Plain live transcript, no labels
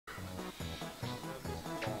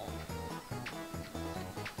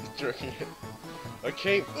jerking it.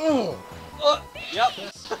 Okay. Ugh. Yep.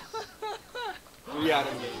 3 out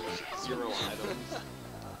of 8. 0 items.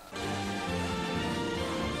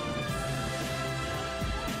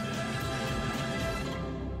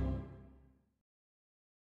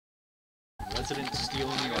 Resident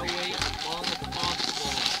stealing the way as long as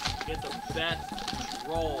possible. Get the best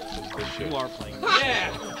roll. You are playing.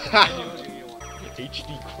 Yeah! I knew what you wanted.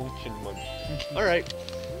 HD Clinton money. Alright.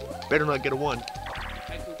 Better not get a 1.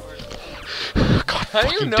 God, How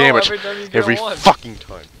do you know damn it. every time you get Every a 1? fucking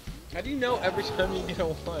time. How do you know every time you get a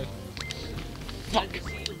 1? Fuck.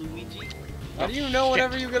 Luigi. How do you know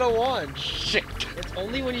whenever you get a 1? Shit. It's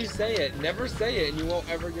only when you say it. Never say it and you won't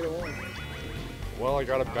ever get a 1. Well, I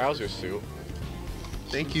got a Bowser suit.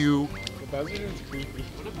 Thank you. The Bowser suit's creepy.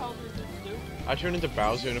 What did Bowser do? I turn into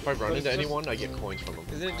Bowser, and if I run But it's into just- anyone, I get coins from them.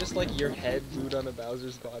 Isn't it just like your head glued on a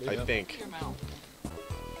Bowser's body? I think. Your mouth.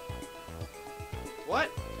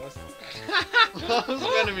 What? That's- I was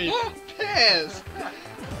gonna be pissed.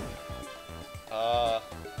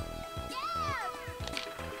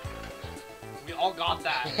 We all got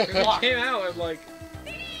that. Because it came out and like...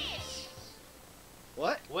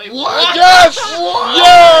 What? Wait, What? Yes!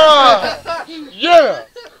 Yeah! Yeah!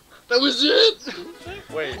 That was it?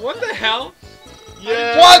 Wait. What the hell?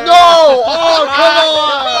 Yeah! What? No! Oh,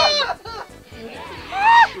 come on!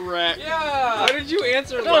 Shrek. Yeah! Why did you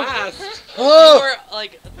answer last? You were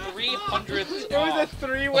like 300th It was a off.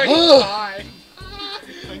 3-way tie.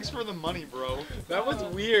 Thanks for the money, bro. That was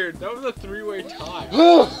weird. That was a 3-way tie.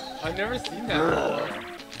 I've never seen that before.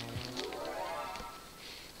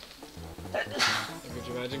 Could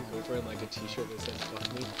you imagine Cooper in like a t-shirt that says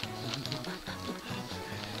 "fuck me"?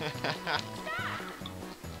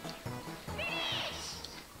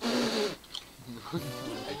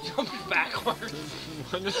 I jumped backwards.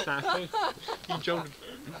 What just happened? He jumped.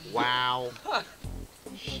 Wow.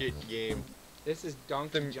 Shit game. This is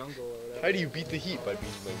Donkey Jungle or whatever. How do you beat the heat by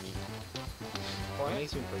beating my meat? What? It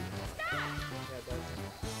makes me pretty. Yeah, it does.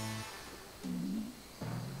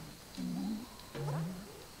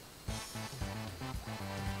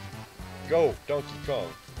 Go, Donkey Kong.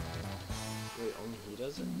 Wait, only he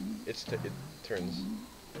does it? It turns.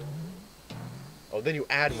 Oh, then you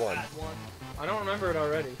add one. Add one. I don't remember it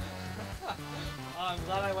already. I'm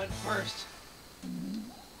glad I went first.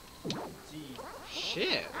 G.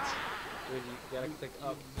 Shit. Wait, you gotta click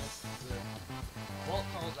up. Missed the... Well,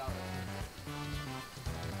 Carl's out.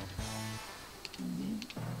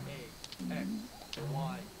 A, X,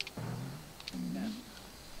 Y, F.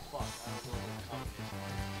 Fuck, I don't know the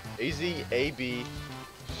combination. A, Z, A, B,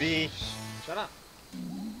 B. Shut up.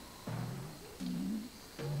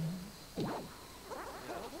 The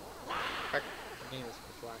game is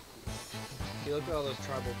for black people. If you look at all those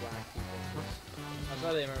tribal black people, that's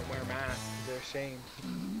why they wear masks. They're ashamed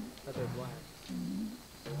that they're black.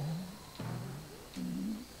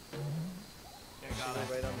 Yeah, Should got be it.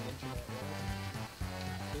 right on the internet. Right?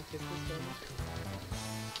 Can you kiss this one?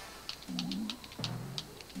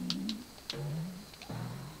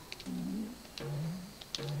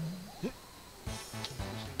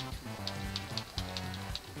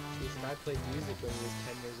 See, this guy played music when he was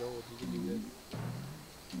 10 years old. He can do this.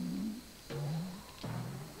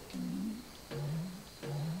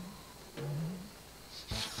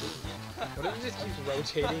 What if he just keeps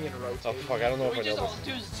rotating and Oh rotating? fuck, I don't know Can if we I just know all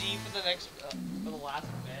this. do Z for the next, for the last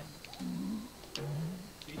bit?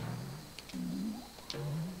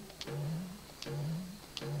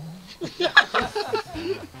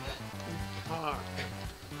 Cock.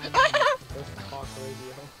 That's cock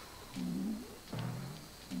radio.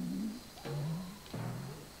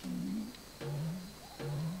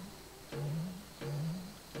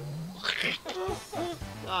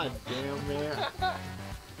 God damn, man. I'll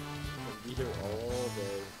be here all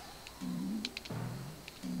day.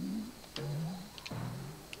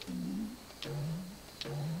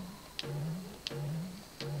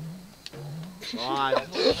 God,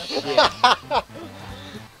 shit.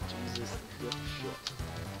 Jesus, dip shit.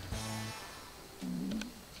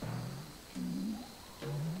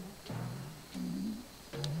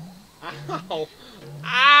 Ow!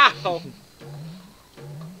 Ow!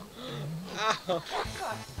 Ow!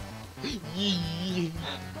 This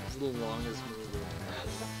is the longest movie.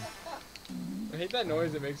 I hate that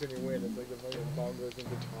noise it makes when you win. It's like the fucking bongos and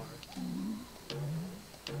guitar.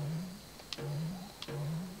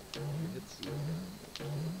 It's you.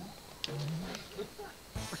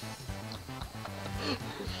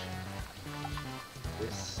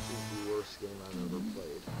 This is the worst game I've ever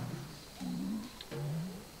played.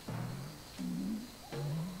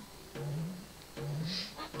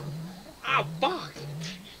 Ow! Fuck!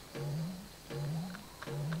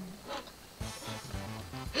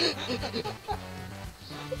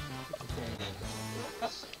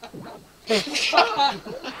 Damn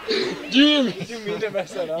Did you mean to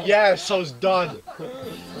mess that up? Yes, I was done.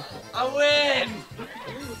 I win!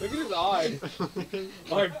 Look at his eye.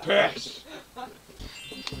 My best.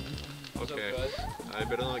 Okay. I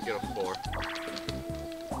better not get a 4.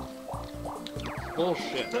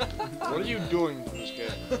 Bullshit. What are you doing to this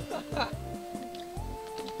game?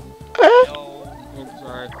 No. Oh,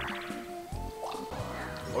 sorry.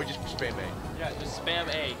 Or just spam A. Yeah, just spam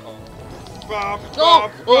A. Oh, Oh!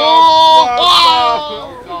 God. Oh,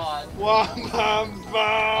 God.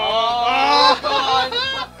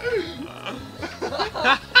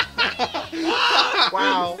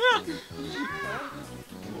 Wow.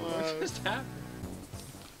 What just happened?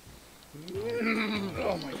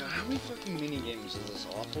 Oh my god, how many fucking mini games does this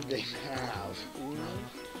awful game have?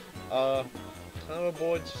 Climb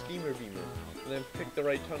aboard steamer beamer. And then pick the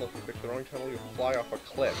right tunnel. If you pick the wrong tunnel, you'll fly off a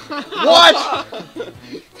cliff. What?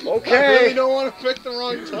 Okay. I really don't want to pick the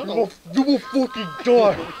wrong tunnel. You will fucking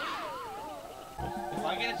die. If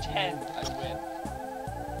I get a 10, I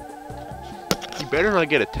win. You better not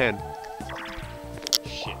get a 10.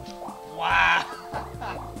 Shit.